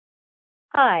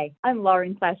Hi, I'm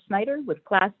Lauren Class Schneider with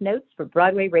Class Notes for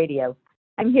Broadway Radio.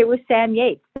 I'm here with Sam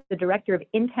Yates, the director of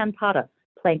Incantata,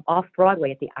 playing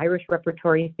off-Broadway at the Irish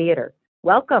Repertory Theatre.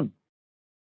 Welcome.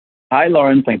 Hi,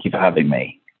 Lauren. Thank you for having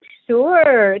me.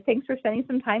 Sure. Thanks for spending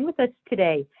some time with us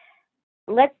today.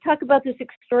 Let's talk about this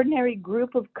extraordinary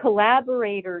group of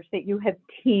collaborators that you have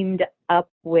teamed up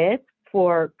with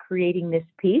for creating this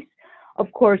piece. Of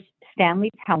course,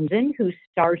 Stanley Townsend, who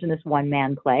stars in this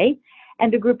one-man play,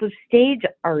 and a group of stage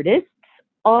artists,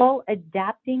 all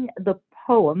adapting the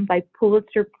poem by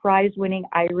Pulitzer Prize-winning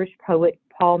Irish poet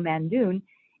Paul Mandoon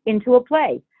into a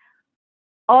play.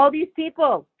 All these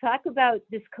people, talk about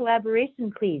this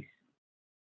collaboration, please.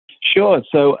 Sure.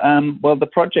 So, the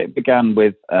project began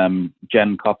with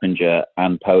Jen Coppinger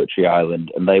and Poetry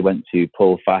Island, and they went to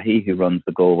Paul Fahey, who runs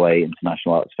the Galway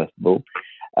International Arts Festival.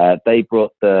 They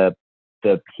brought the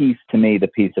piece to me, the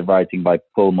piece of writing by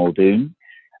Paul Muldoon.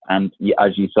 And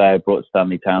as you say, I brought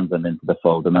Stanley Townsend into the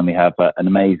fold. And then we have an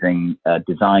amazing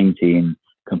design team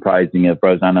comprising of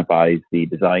Rosanna Baez, the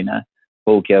designer,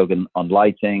 Paul Keoghan on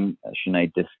lighting,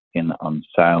 Sinead Diskin on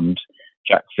sound,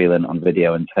 Jack Phelan on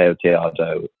video, and Teo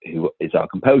Teardo, who is our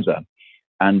composer.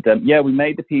 And we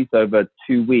made the piece over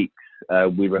 2 weeks.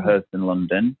 We rehearsed in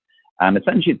London. And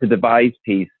essentially it's a devised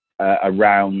piece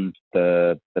around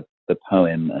the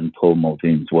poem and Paul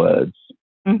Muldoon's words.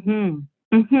 Mm-hmm.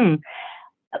 Mm-hmm.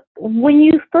 When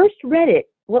you first read it,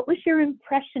 what was your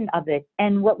impression of it,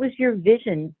 and what was your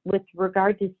vision with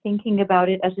regard to thinking about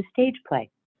it as a stage play?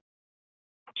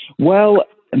 Well,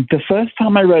 the first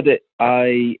time I read it,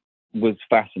 I was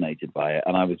fascinated by it,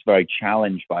 and I was very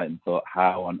challenged by it and thought,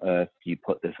 how on earth do you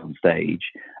put this on stage?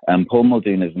 Paul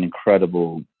Muldoon is an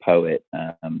incredible poet,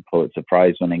 Pulitzer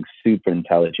Prize winning, super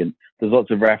intelligent. There's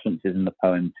lots of references in the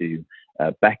poem to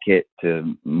Beckett,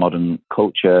 to modern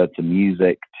culture, to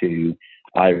music, to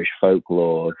Irish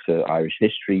folklore, to Irish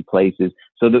history places.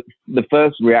 So the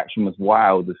first reaction was,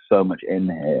 wow, there's so much in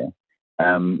here.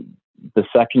 The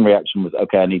second reaction was,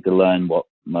 okay, I need to learn what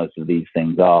most of these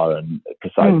things are and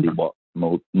precisely what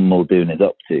Muldoon is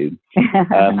up to.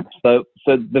 So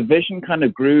the vision kind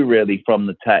of grew really from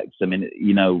the text. I mean,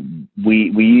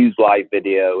 we use live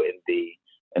video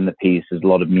in the piece. There's a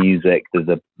lot of music. There's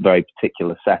a very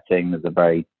particular setting. There's a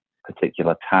very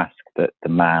particular task that the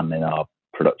man in our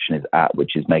production is at,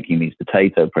 which is making these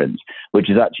potato prints, which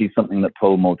is actually something that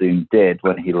Paul Muldoon did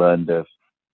when he learned of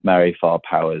Mary Farr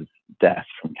Power's death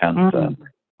from cancer.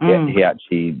 He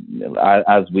actually,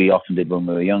 as we often did when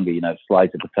we were younger, slice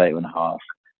a potato in half,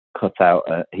 cut out,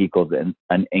 he calls it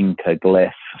an Inca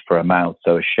glyph for a mouth,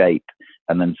 so a shape,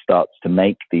 and then starts to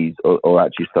make these, or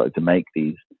actually started to make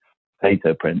these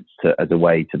potato prints as a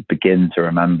way to begin to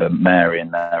remember Mary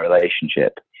and their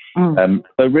relationship.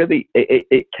 So really,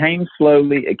 it came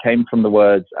slowly. It came from the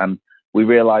words, and we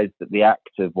realized that the act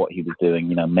of what he was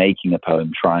doing, making a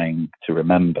poem, trying to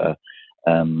remember,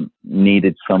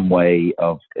 needed some way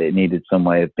of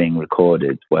being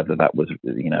recorded. Whether that was,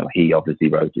 he obviously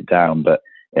wrote it down, but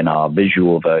in our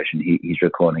visual version, he's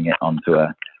recording it onto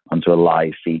a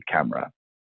live feed camera.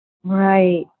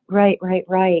 Right.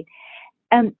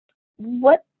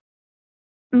 What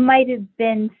might have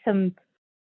been some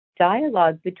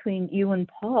dialogue between you and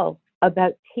Paul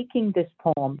about taking this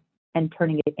poem and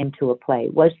turning it into a play?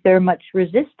 Was there much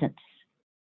resistance?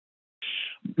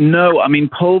 No, I mean,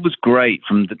 Paul was great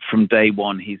from day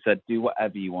one. He said, do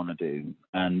whatever you want to do.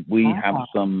 And we have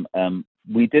some,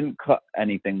 we didn't cut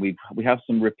anything. We have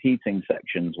some repeating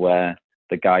sections where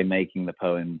the guy making the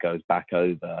poem goes back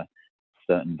over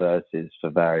certain verses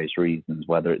for various reasons,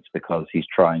 whether it's because he's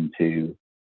trying to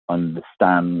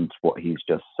understand what he's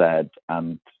just said,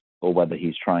 or whether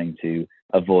he's trying to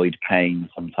avoid pain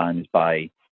sometimes by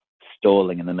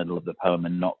stalling in the middle of the poem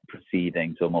and not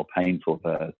proceeding to a more painful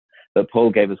verse. But Paul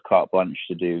gave us carte blanche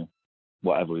to do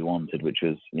whatever we wanted, which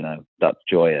was, that's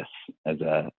joyous as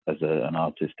an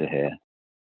artist to hear.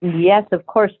 Yes, of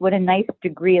course. What a nice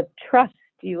degree of trust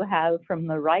you have from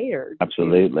the writer.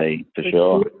 Absolutely, for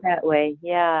sure. That way,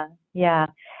 yeah.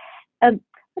 Let's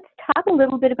talk a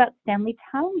little bit about Stanley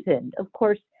Townsend. Of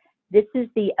course, this is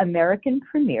the American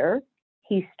premiere.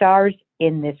 He stars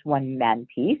in this one-man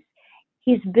piece.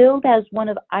 He's billed as one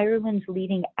of Ireland's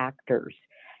leading actors.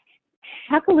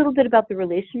 Talk a little bit about the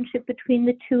relationship between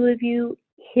the two of you,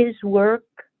 his work,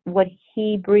 what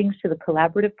he brings to the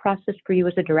collaborative process for you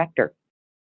as a director.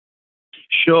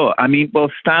 Sure. I mean,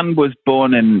 Stan was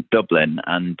born in Dublin,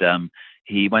 and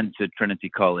he went to Trinity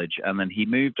College, and then he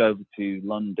moved over to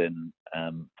London,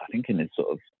 I think in his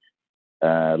sort of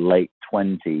late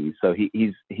 20s. So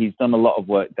he's done a lot of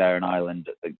work there in Ireland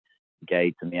at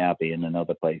Gates and the Abbey and in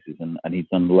other places, and he's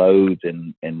done loads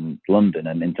in London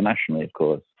and internationally, of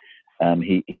course.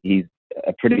 He's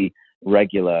a pretty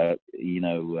regular,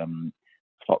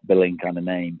 top billing kind of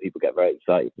name. People get very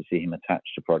excited to see him attached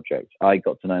to projects. I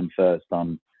got to know him first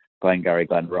on Glengarry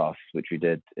Glen Ross, which we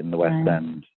did in the West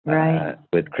End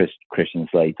with Christian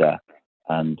Slater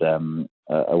and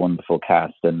a wonderful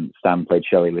cast, and Stan played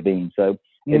Shelley Levine. So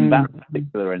in that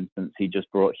particular instance, he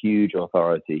just brought huge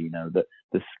authority,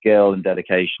 the skill and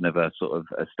dedication of a sort of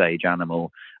a stage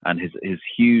animal, and his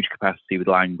huge capacity with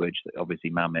language that obviously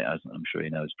Mammoth, as I'm sure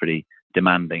you know, is pretty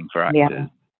demanding for actors.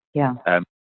 Yeah.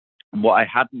 What I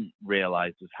hadn't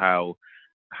realized was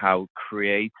how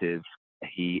creative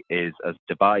he is as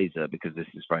deviser, because this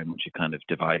is very much a kind of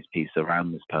devised piece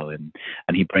around this poem,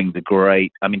 and he brings a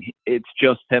great, it's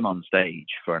just him on stage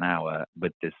for an hour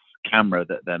with this camera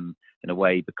that then in a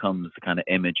way becomes the kind of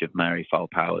image of Mary Fall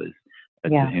Powers, to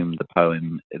whom the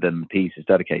poem, then the piece is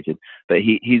dedicated. But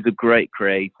he's a great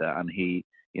creator, and his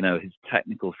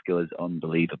technical skill is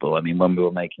unbelievable. When we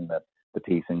were making the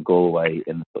piece in Galway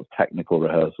in the sort of technical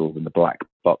rehearsals in the Black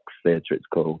Box Theatre, it's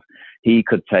called, he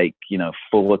could take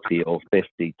 40 or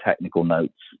 50 technical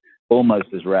notes almost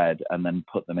as read and then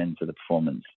put them into the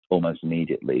performance almost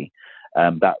immediately.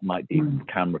 That might be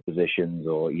camera positions,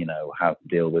 or how to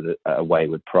deal with a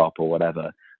wayward prop or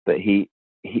whatever. But he's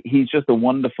just a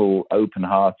wonderful,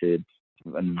 open-hearted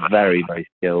and very, very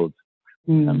skilled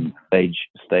stage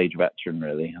veteran,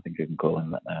 really. I think we can call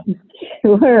him that now.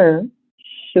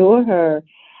 Sure.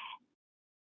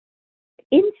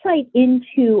 Insight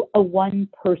into a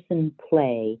one-person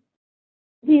play.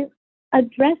 Do you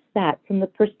address that from the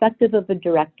perspective of a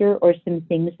director, or some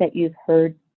things that you've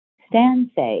heard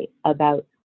Stan say about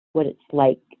what it's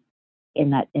like in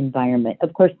that environment?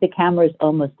 Of course, the camera is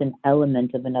almost an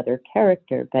element of another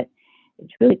character, but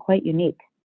it's really quite unique.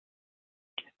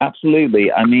 Absolutely.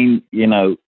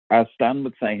 As Stan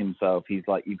would say himself, he's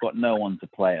like, you've got no one to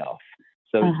play off.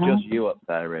 So it's just you up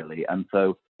there, really. And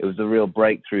so it was a real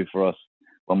breakthrough for us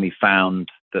when we found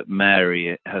that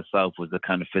Mary herself was a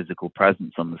kind of physical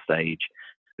presence on the stage,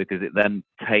 because it then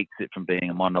takes it from being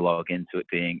a monologue into it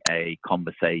being a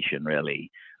conversation,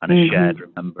 really, and a shared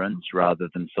remembrance, rather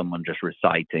than someone just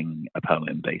reciting a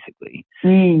poem, basically.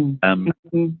 In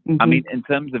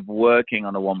terms of working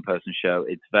on a one-person show,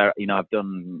 it's very,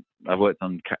 I've worked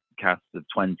on casts of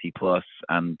 20 plus,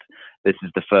 and this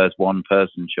is the first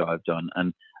one-person show I've done,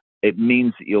 and it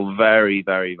means that you're very,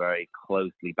 very, very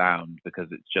closely bound, because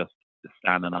it's just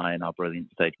Stan and I and our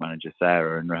brilliant stage manager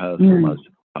Sarah in rehearsal most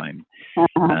of the time.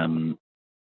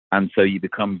 And so you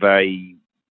become very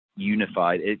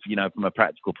unified. It's, from a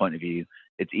practical point of view,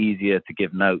 it's easier to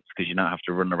give notes because you don't have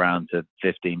to run around to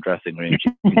 15 dressing rooms.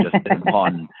 You just sit in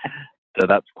one. So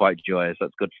that's quite joyous.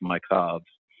 That's good for my calves,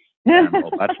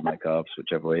 or bad for my calves,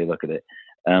 whichever way you look at it.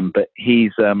 But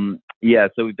he's, so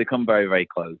we've become very, very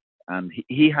close. And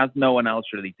he has no one else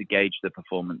really to gauge the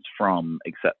performance from,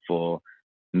 except for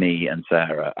me and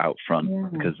Sarah out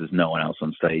front, because there's no one else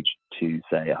on stage to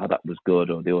say, oh, that was good,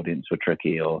 or the audience were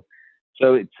tricky, or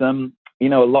so it's a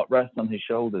lot rests on his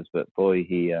shoulders, but boy,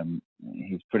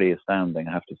 he's pretty astounding,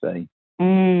 I have to say.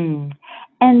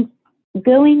 And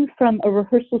going from a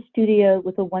rehearsal studio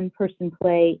with a one-person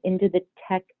play into the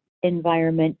tech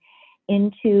environment,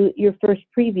 into your first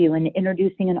preview and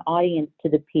introducing an audience to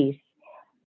the piece,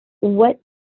 what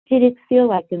did it feel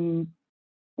like, and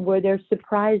were there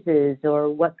surprises, or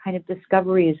what kind of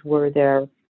discoveries were there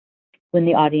when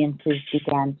the audiences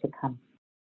began to come?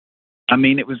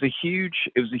 It was a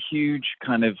huge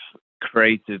kind of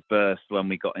creative burst when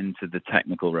we got into the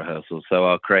technical rehearsal. So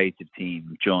our creative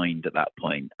team joined at that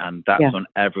point, and that's when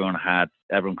everyone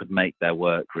could make their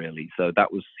work, really. So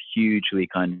that was hugely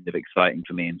kind of exciting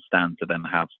for me and Stan to then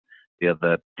have the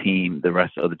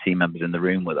rest of the team members in the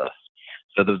room with us.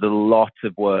 So there was a lot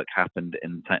of work happened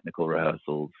in technical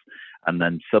rehearsals. And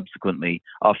then subsequently,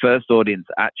 our first audience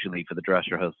actually for the dress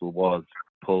rehearsal was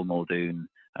Paul Muldoon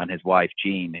and his wife,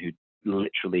 Jean, who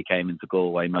literally came into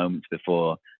Galway moments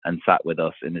before and sat with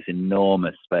us in this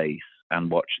enormous space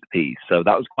and watched the piece. So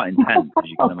that was quite intense, as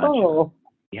you can imagine.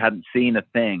 He hadn't seen a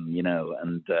thing,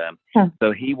 and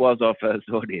so he was our first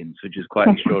audience, which is quite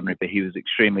extraordinary, but he was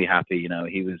extremely happy.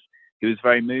 He was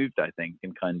very moved, I think,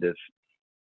 and kind of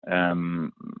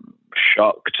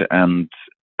shocked and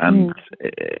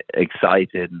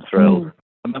excited and thrilled.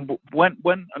 And then when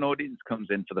an audience comes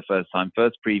in for the first time,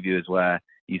 first preview is where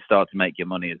you start to make your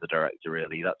money as a director,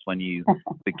 really. That's when you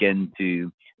begin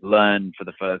to learn for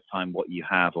the first time what you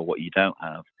have or what you don't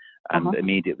have. And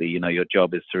immediately, your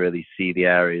job is to really see the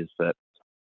areas that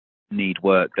need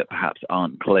work that perhaps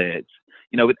aren't clear. It's,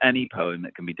 with any poem,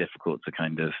 it can be difficult to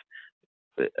kind of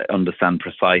understand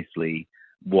precisely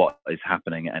what is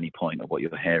happening at any point or what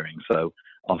you're hearing. So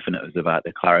often it was about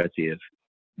the clarity of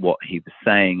what he was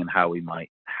saying and how we might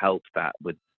help that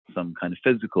with some kind of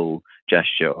physical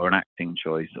gesture or an acting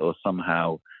choice, or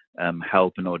somehow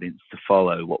help an audience to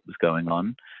follow what was going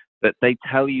on. But they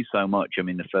tell you so much. I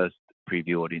mean, the first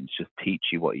preview audience just teach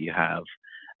you what you have.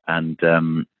 And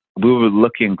we were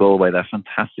lucky in Galway. They're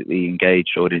fantastically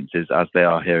engaged audiences, as they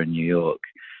are here in New York.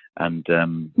 And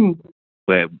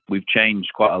where we've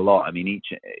changed quite a lot. I mean,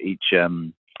 each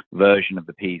version of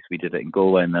the piece, we did it in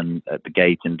Galway and then at the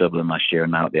Gate in Dublin last year,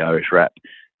 and now at the Irish Rep.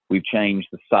 We've changed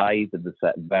the size of the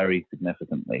set very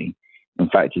significantly. In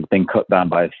fact, it's been cut down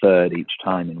by a third each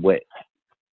time in width.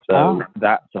 So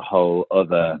that's a whole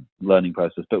other learning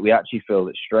process. But we actually feel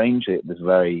that strangely it was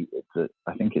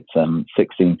I think it's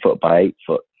 16 foot by 8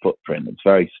 foot footprint. It's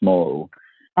very small.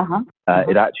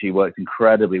 It actually works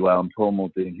incredibly well. And Paul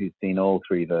Muldoon, who's seen all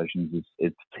three versions,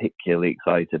 is particularly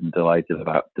excited and delighted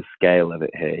about the scale of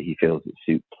it here. He feels it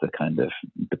suits the kind of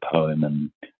the poem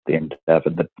and the endeavor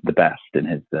the best in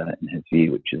his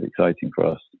view, which is exciting for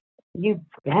us. You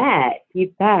bet.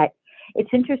 You bet. It's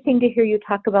interesting to hear you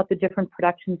talk about the different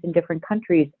productions in different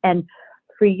countries. And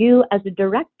for you as a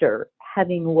director,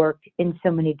 having worked in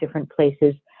so many different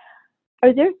places,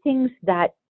 are there things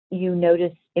that you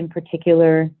notice in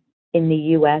particular in the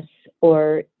US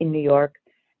or in New York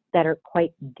that are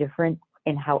quite different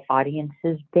in how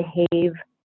audiences behave?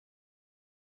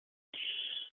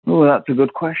 Oh, that's a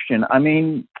good question. I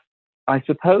mean, I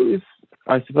suppose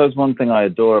one thing I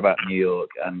adore about New York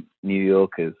and New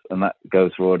Yorkers, and that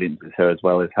goes for audiences here as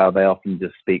well, is how they often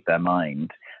just speak their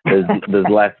mind. There's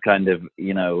less kind of,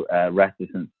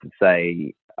 reticence to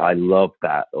say, I love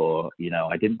that, or,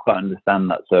 I didn't quite understand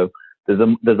that. So there's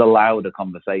a louder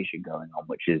conversation going on,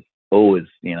 which is always,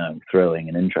 thrilling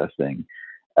and interesting.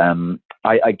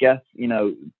 I guess,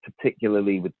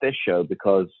 particularly with this show,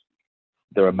 because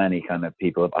there are many kind of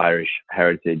people of Irish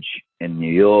heritage in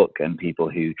New York and people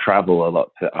who travel a lot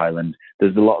to Ireland.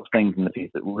 There's a lot of things in the piece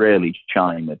that really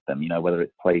chime with them, whether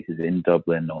it's places in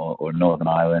Dublin or Northern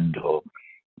Ireland or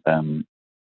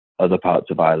other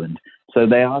parts of Ireland. So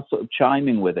they are sort of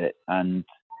chiming with it. And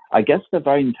I guess they're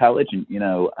very intelligent,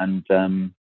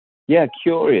 and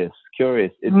curious.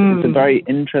 It's a very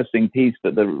interesting piece,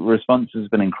 but the response has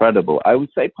been incredible. I would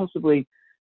say possibly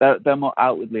they're more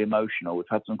outwardly emotional. We've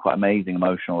had some quite amazing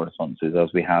emotional responses, as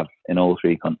we have in all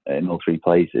three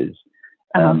places.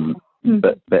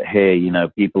 But here,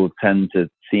 people tend to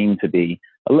seem to be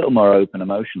a little more open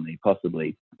emotionally,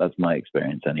 possibly. That's my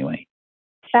experience anyway.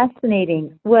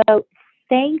 Fascinating. Well,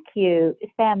 thank you,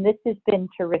 Sam. This has been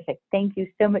terrific. Thank you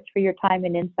so much for your time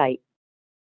and insight.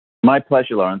 My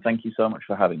pleasure, Lauren. Thank you so much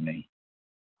for having me.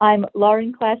 I'm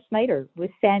Lauren Class-Snyder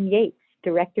with Sam Yates,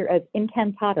 director of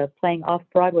Incantata, playing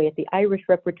off-Broadway at the Irish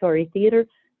Repertory Theatre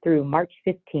through March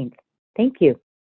 15th. Thank you.